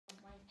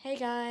Hey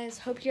guys,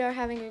 hope you are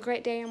having a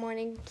great day or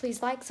morning.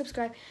 Please like,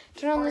 subscribe,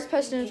 turn on those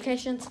post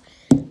notifications.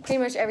 Pretty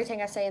much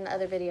everything I say in the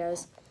other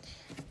videos.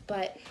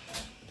 But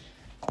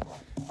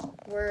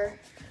we're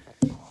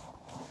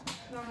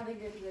not having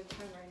a good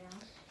time right now.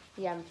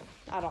 yeah,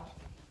 at all.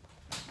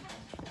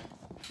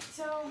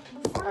 So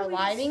Our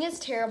lighting is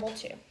terrible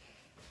too.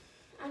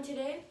 And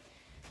today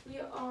we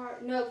are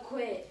no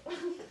quit.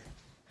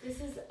 This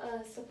is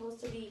supposed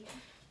to be.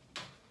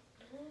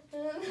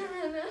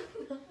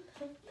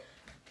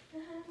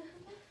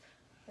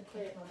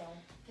 Quit. My bad.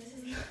 This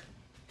is not.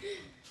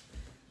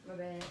 My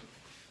bad.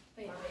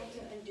 Wait, I have to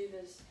undo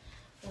this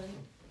one.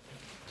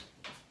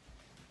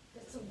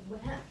 That's so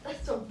wet.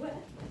 That's so wet.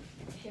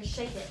 Here,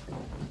 shake it.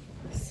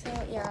 So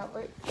yeah,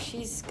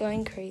 she's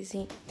going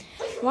crazy.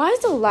 Why is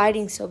the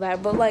lighting so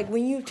bad? But like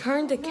when you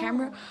turn the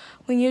camera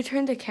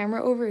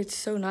over, it's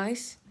so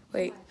nice.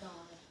 Wait. Oh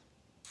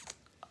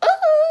my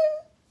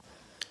Oh!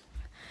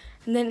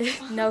 And then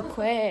no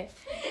quit.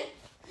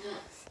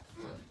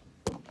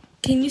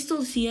 Can you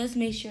still see us?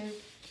 Make sure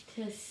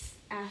to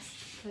ask,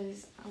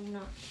 because I'm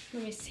not.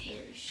 Let me see.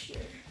 very sure.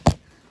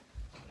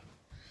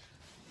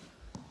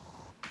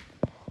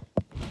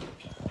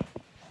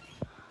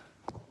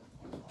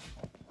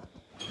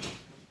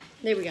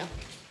 There we go.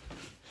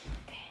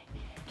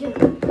 Give it.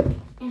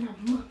 And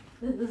a month.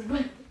 This is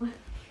what. Okay.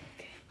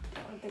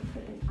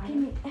 Give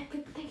me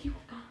epic. Thank you.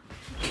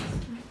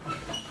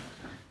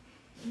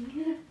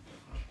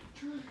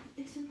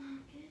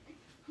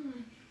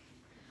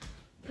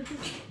 Put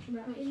this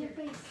right in your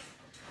face.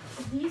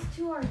 These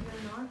two are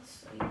your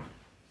knots.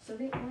 So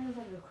they order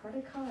like a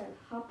credit card.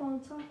 Hop on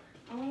top.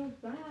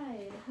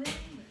 Alright.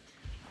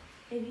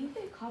 If you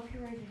get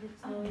copyrighted,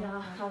 it's Oh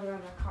yeah,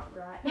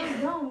 copyright.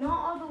 No, not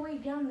all the way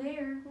down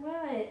there.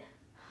 What?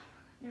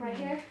 Right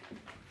here?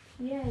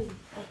 Yes.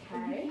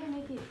 Okay. You can't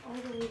make it all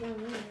the way down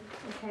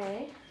there.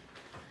 Okay.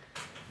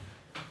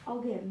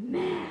 I'll get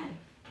mad.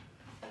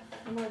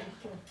 I'm already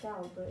stressed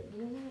out, but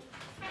you know what?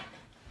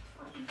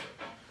 Fine.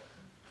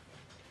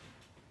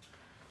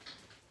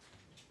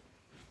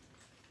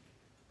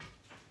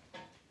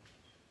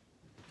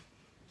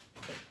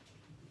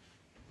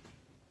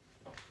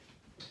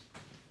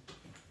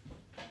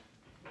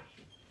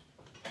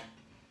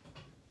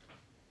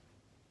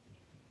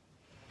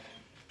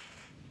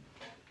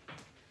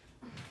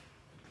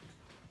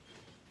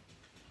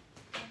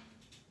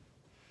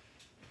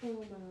 Oh no,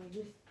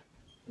 this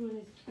one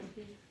is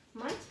pretty.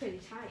 Mine's pretty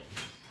tight.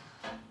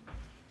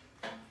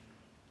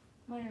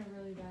 Mine are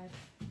really bad.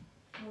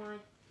 Why?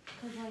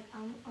 Cause like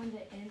I'm on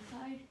the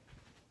inside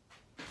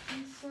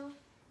and stuff.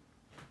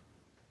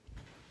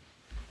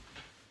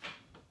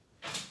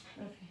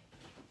 Okay,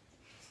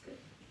 it's good.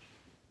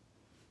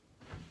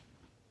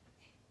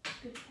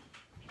 Good.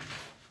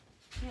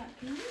 Yeah,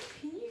 can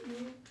you do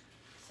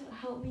so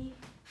help me?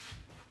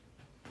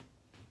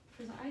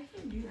 Cause I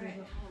can do Alright,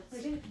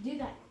 this. Like, do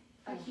that.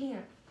 I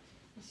can't.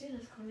 You see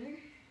this corner?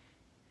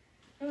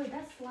 No, wait,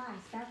 that's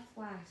last. That's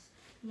last.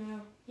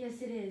 No.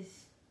 Yes, it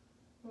is.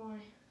 Why?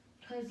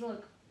 Cause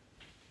look,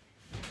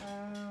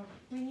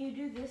 when you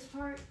do this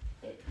part,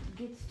 it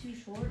gets too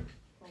short.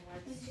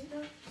 And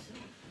stuff. So,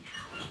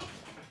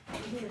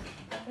 here,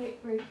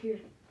 right here.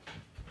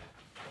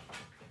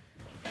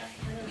 I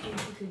don't think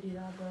you could do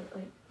that, but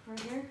like right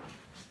here.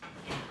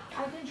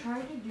 I've been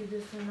trying to do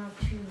this and not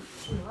too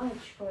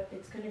much, but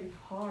it's gonna be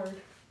hard.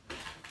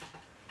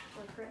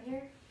 Like right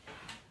here.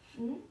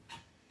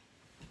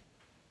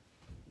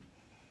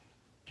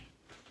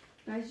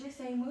 Guys, just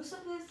saying, most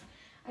of this,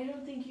 I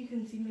don't think you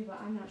can see me, but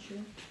I'm not sure.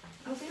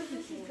 Most of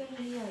this is gonna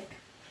be like,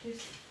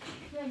 just,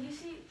 yeah, you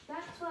see,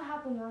 that's what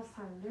happened last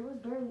time. There was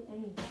barely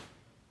any.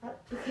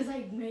 Because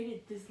I made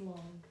it this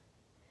long.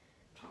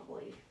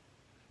 Probably.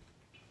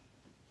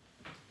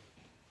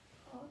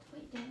 All the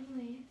way down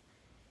there.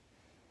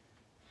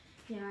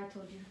 Yeah, I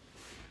told you.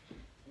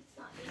 It's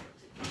not able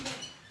to do that.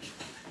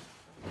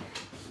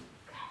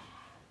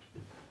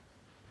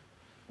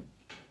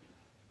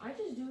 I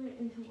just do it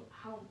into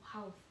how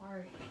far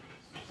it goes.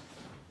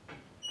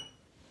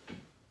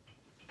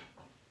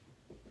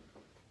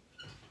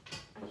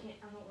 I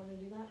don't want to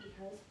do that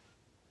because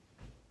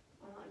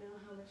I don't know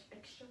how much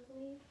extra to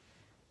leave.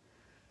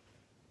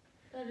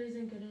 That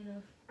isn't good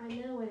enough. I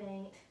know it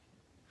ain't.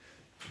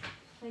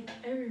 Like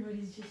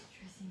everybody's just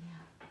stressing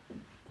out.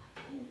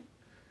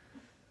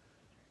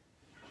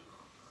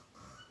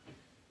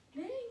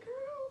 Dang,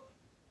 girl.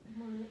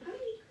 How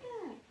do you do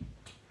that?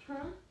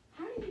 Huh?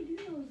 How do you do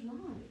those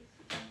knots?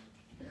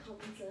 The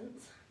common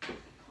sense.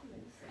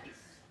 Common sense.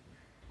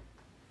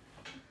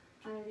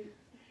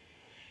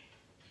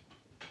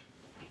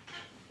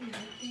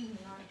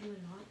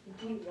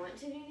 Do you want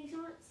to do these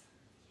knots?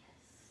 Yes.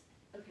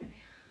 Okay.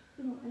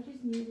 No, I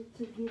just needed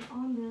to get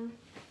on there.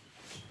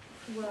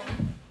 Well,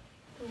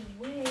 the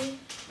way,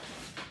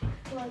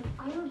 like,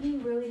 I would be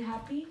really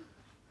happy.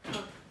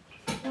 Huh.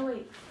 No,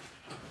 wait.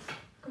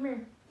 Come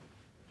here.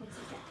 What's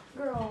that?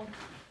 Girl.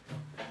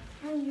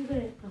 How are you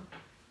gonna?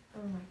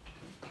 Oh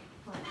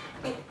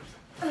my.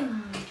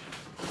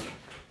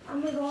 I'm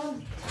gonna go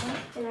on top,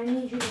 and I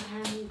need you to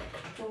hand me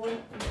the one in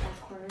the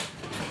back corner.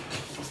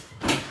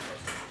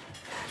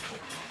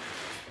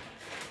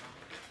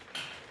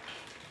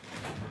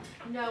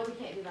 No, we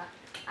can't do that.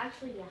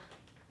 Actually, yeah.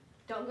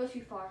 Don't go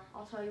too far.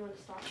 I'll tell you when to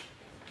stop.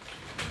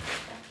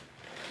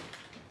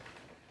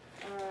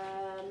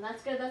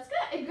 That's good. That's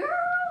good, girl.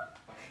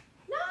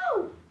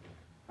 No.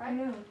 I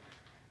know.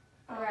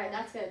 All right,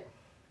 that's good.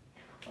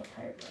 I'll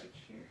tie it right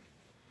here.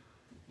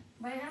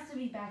 But it has to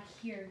be back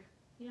here.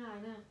 Yeah,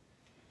 I know.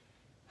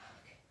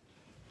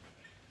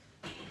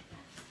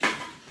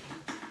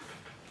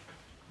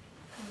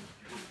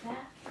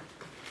 That.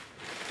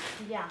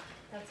 Yeah,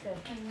 that's good.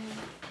 And then,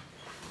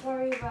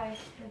 sorry if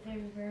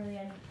there's barely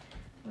any.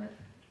 But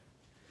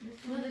this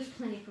Well, one. there's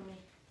plenty for me.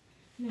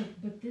 No,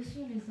 but this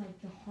one is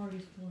like the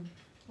hardest one.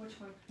 Which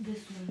one? This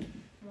one.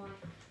 Why?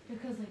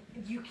 Because like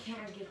you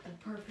can't get the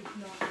perfect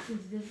knot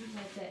since this is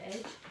like the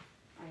edge.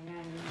 I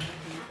know.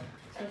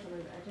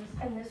 Especially the edges.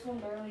 And this one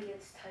barely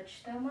gets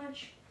touched that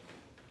much.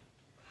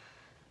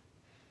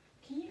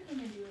 Can you come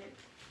and do it?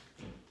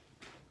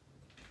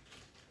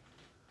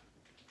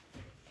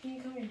 Can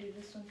you come and do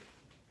this one?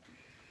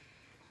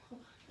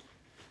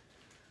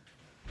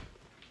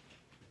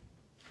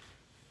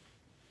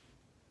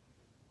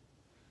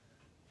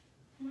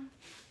 Come on.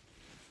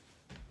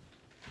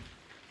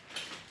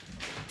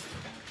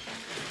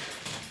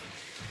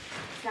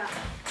 Stop.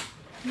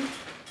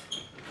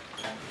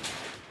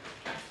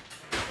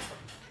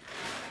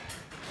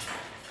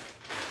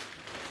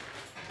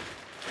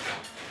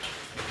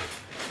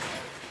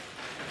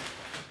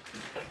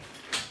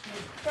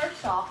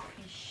 First off,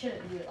 you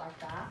shouldn't do it like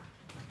that.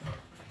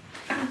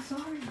 I'm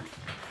sorry.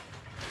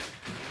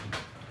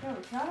 No,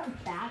 it's not a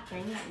bad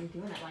thing that you're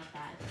doing it like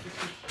that. It's just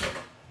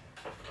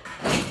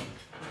you should.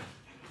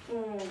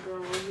 Oh,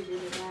 girl, you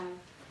did it bad.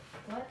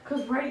 What?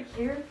 Cause right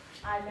here.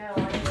 I know, I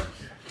know.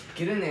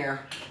 Get in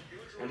there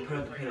and put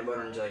up the peanut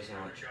butter and jelly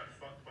sandwich.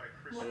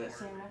 What And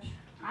sandwich?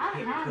 I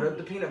don't have put up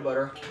the peanut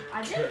butter.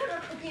 I did put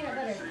up the peanut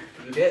butter.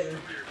 You didn't.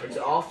 It's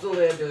off the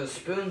lid. There's a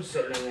spoon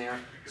sitting in there.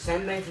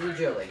 Same thing for the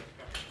jelly.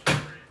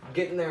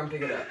 Get in there and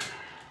pick it up.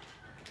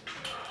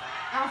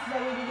 Ask Zoe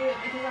to do it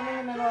because I'm in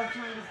the middle of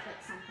trying to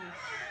fix something.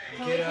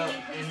 Zoe, Get can up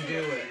you please and do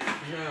it.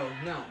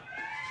 No.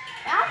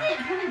 I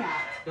didn't put it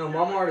out. No,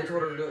 Mom already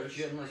told her to do it.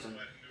 She didn't listen.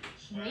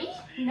 Me?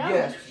 No,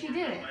 Yes. she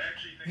didn't.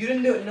 You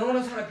didn't do it. No one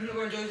else had a peanut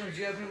butter and jelly sandwich.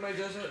 You had peanut butter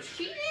and jelly sandwich?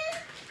 She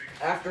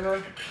did? After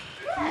her?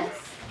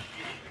 Yes.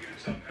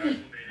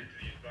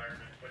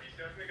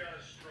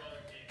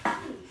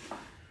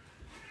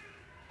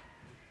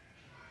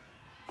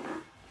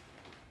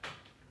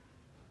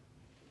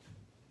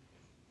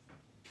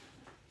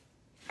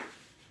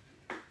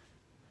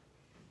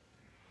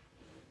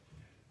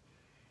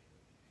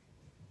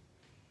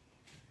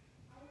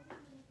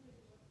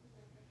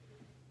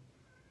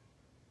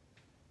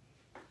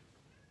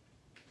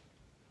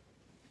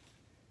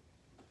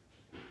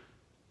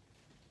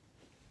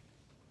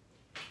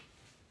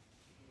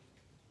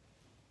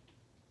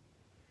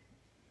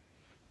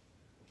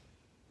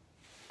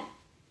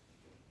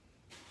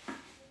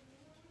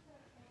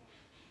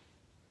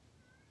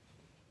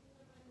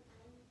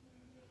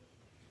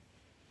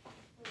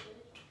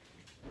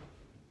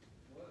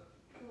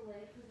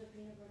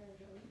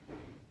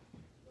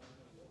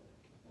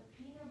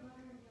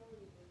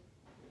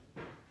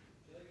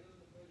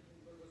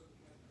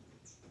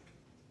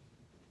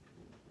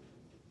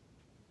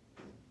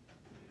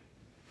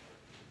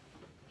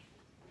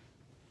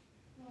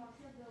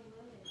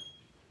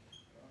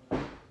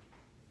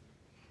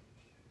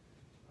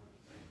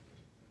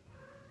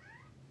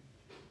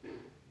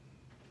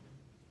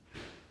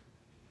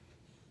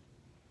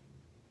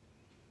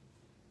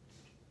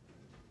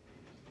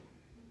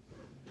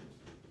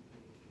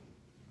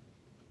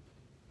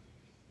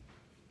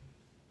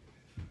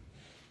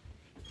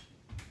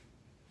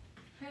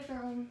 Hey,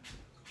 girl.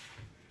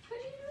 How'd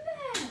you do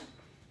that?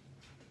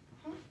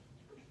 Huh?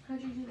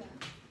 How'd you do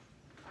that?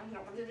 I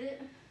never did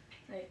it.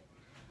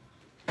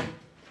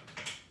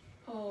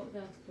 Oh,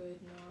 that's good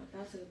knot.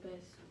 That's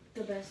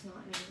the best knot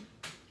ever.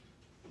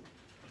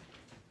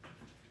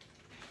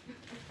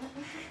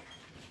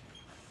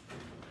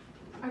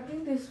 I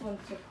think this one's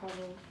the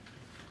problem.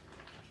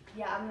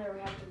 Yeah, I'm gonna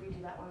have to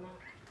redo that one now.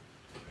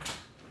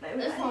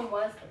 This This one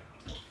was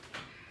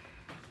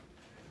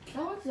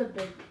That one's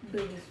the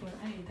biggest one.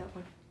 I hate that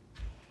one.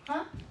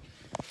 Huh?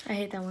 I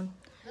hate that one.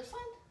 this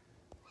one?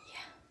 Yeah.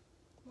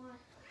 Why?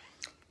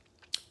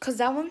 Cause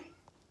that one,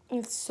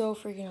 it's so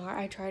freaking hard.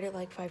 I tried it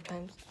like 5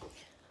 times.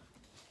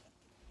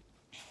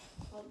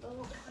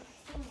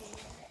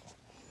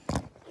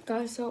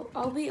 Guys, so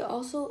I'll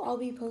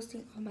be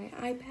posting on my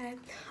iPad.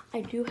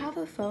 I do have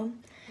a phone.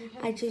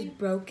 I just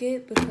broke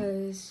it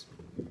because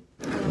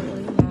I got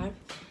really mad.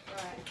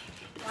 Alright.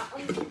 That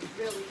one's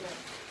really good.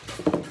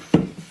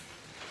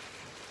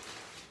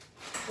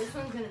 This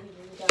one's gonna be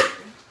really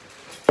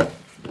good.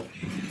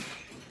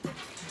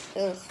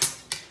 Ugh.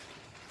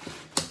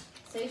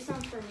 Save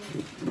some for me.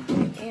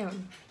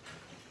 Damn.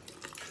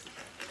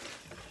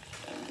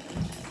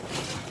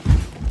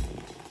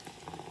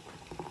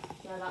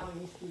 Yeah, that one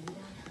needs to be done.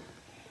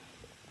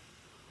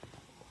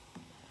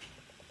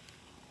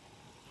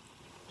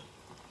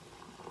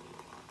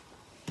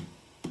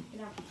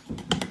 Get out.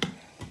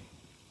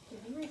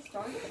 Give me my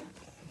Start?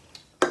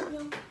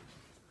 No.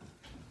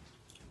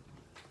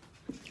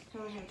 How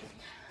many have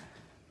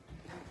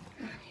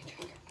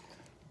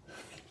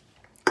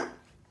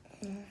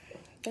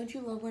Don't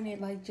you love when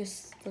it like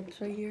just slips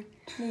right here?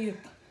 No, you.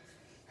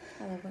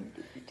 I love when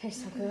it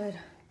tastes so good.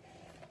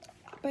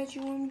 I bet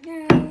you want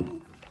me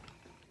now.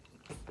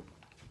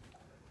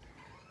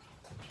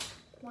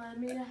 Want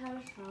me to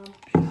have some?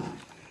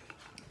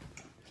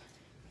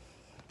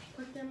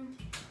 Put them.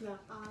 Yeah.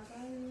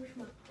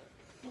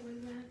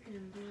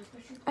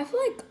 I feel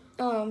like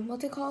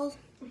what's it called?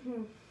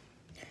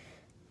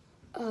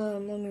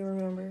 Let me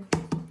remember.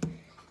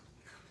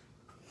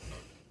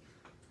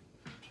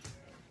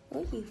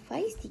 Oh, you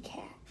feisty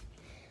cat.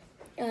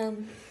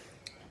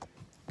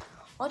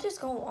 I'll just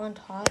go on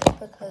top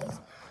because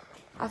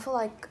I feel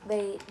like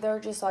they're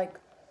just like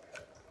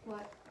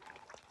What?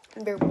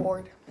 they're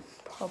bored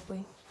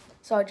probably.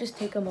 So I'll just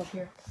take them up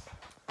here.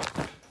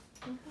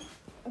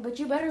 But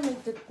you better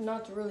make the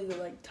knots really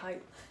like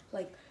tight,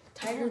 like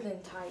tighter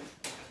than tight.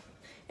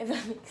 If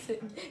that makes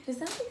sense. Does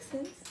that make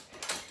sense?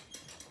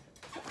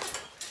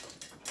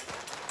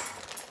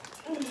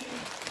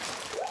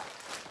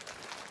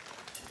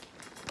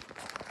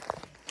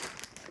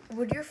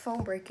 Would your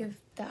phone break if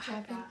that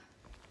happened?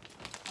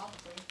 Probably.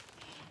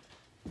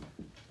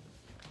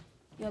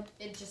 Yep.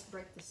 It'd just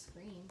break the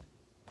screen.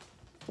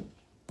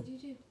 What do you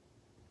do?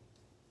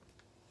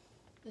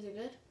 Is it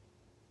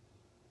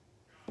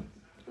good?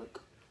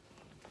 Look.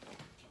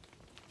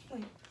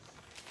 Wait.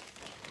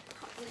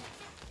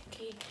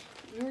 Okay,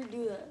 you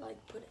redo that,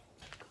 like put it.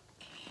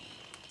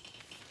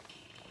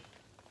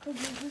 Cause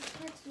if this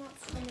part's not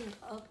standing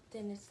up,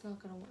 then it's not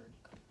gonna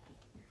work.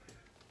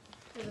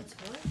 If it's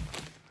what?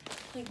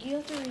 Like you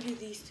have to redo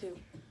these two,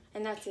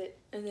 and that's it,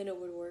 and then it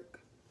would work.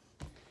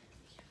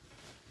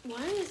 Why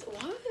am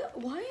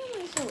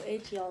I so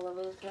itchy all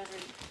over the place?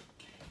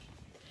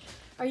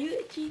 Are you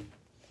itchy?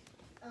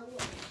 Not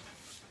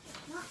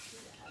too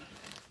bad.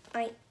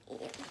 I am.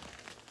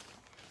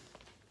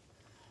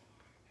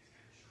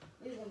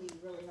 It's gonna be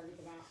really hard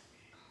to get out.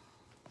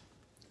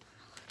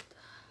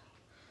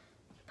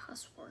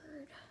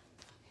 Password.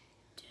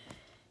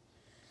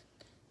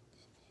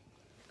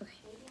 Okay.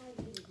 Maybe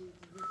I need to do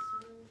this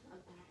one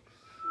about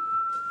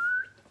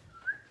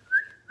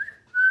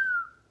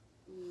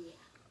here. Yeah.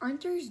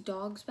 Aren't there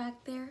dogs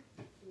back there?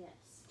 Yes.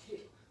 Two.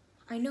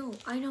 I know.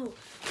 Then,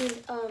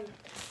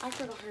 I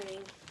forgot her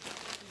name.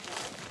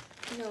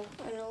 No,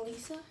 an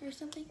Elisa or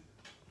something?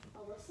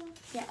 Alyssa?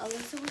 Yeah,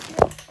 Alyssa was here.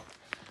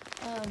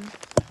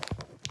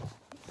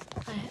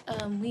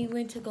 We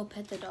went to go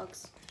pet the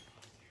dogs.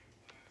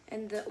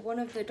 And one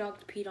of the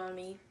dogs peed on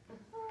me.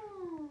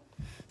 Oh.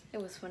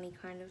 It was funny,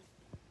 kind of.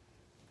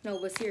 No,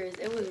 but serious,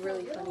 it was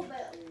really It's a funny. little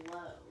bit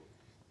low.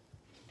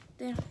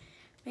 Then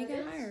make But it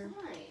it's higher.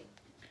 fine.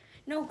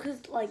 No,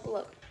 cause like,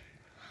 look,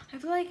 I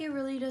feel like it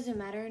really doesn't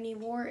matter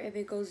anymore if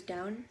it goes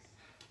down.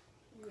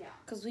 Yeah.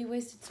 Cause we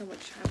wasted so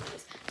much time on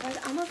this. Guys,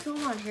 I'm gonna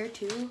film on here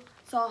too,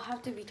 so I'll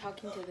have to be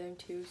talking to them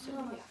too. So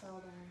Oh, yeah. I fell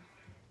down.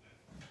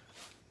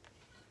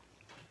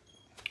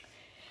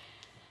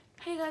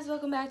 Hey guys,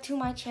 welcome back to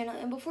my channel.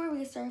 And before we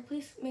get started,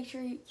 please make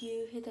sure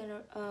you hit that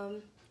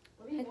What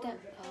do you hit want?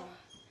 that.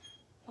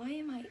 Why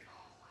am I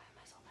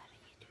so bad at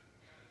YouTube?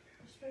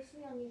 You're supposed to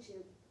be on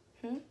YouTube.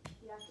 Hmm?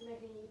 You have to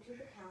make a YouTube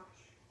account.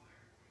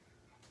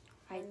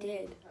 I and then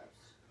did. you can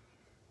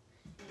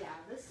post. Yeah,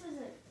 this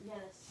isn't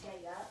gonna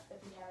stay up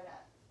if you have it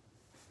up.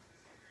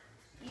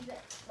 Even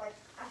like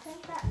I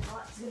think that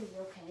knot's gonna be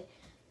okay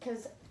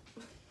because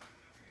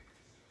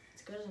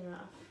it's good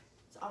enough.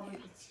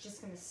 It's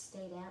just gonna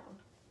stay down.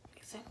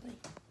 Exactly.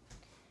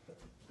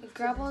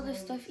 Grab all the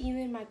stuff,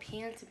 even my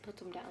pants, and put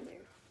them down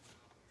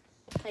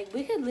there. Like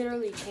we could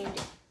literally change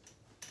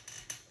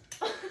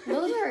it.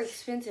 Those are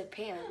expensive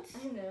pants.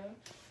 I know.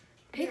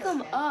 Pick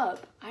them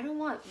up. I don't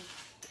want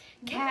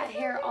cat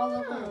hair all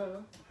over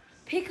them.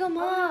 Pick them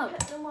up.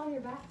 Put them on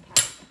your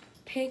backpack.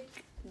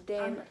 Pick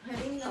them I'm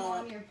putting them up.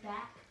 on your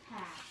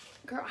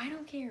backpack. Girl, I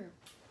don't care.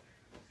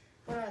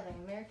 What are they?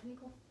 American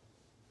Eagle?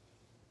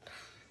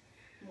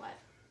 What?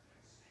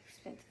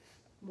 Expensive.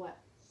 What?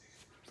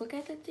 Look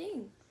at the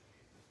thing.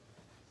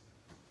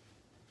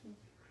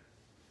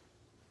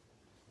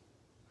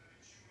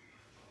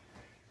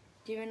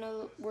 Do you even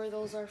know where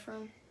those are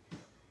from?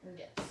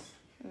 Yes.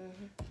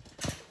 Mm-hmm.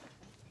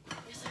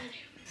 Yes, I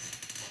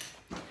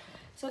do.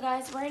 So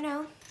guys, right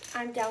now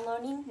I'm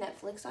downloading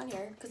Netflix on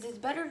here because it's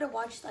better to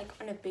watch like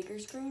on a bigger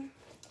screen.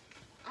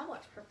 I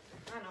watch Purple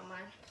Rain on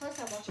mine. Plus,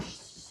 I watch a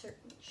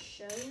certain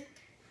show.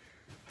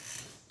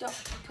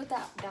 Don't put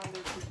that down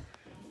there too.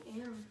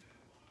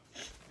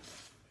 Yeah.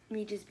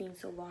 Me just being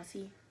so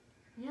bossy.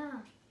 Yeah.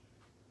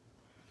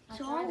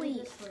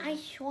 Sorry, I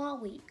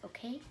sorry,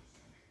 okay?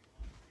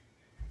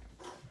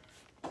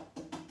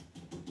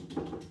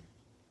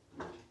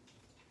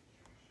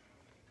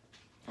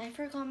 I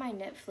forgot my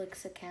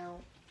Netflix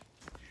account.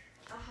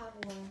 I have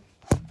one.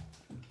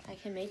 I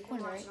can make You can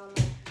one, watch right? it on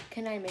there.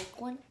 Can I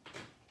make one?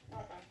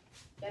 Right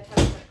there. You have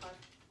to have a credit card.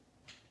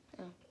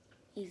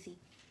 Easy.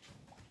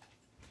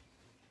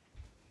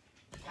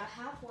 I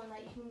have one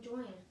that you can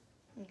join.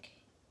 Okay.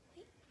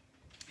 Wait.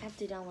 I have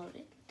to download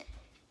it.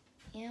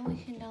 And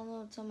we can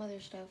download some other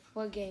stuff.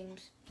 What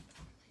games?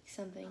 Like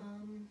something.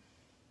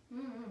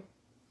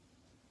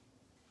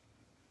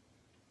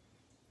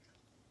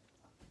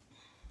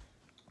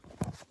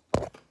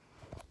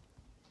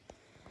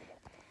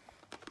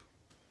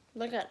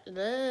 Look at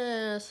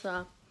this.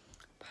 A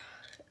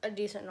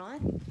decent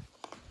knot.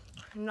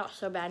 Not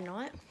so bad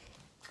knot.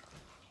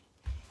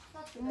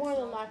 More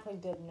than likely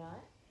good knot.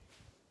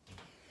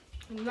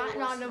 That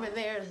knot over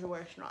there is the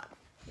worst knot.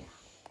 Yeah.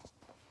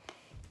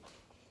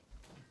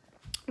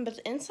 But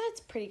the inside's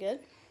pretty good.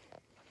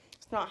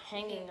 It's not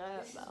hanging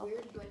up This is though.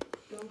 weird, but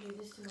don't do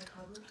this to my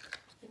cover.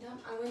 One time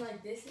I went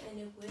like this and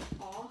it went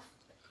off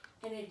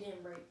and it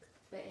didn't break,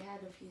 but it had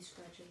a few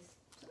scratches.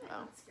 So I'm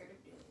not scared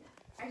of doing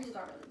that. I just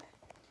got really bad.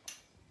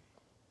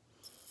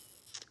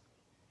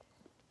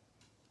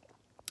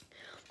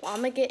 Well, I'm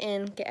gonna get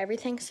in, get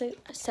everything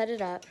set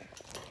it up.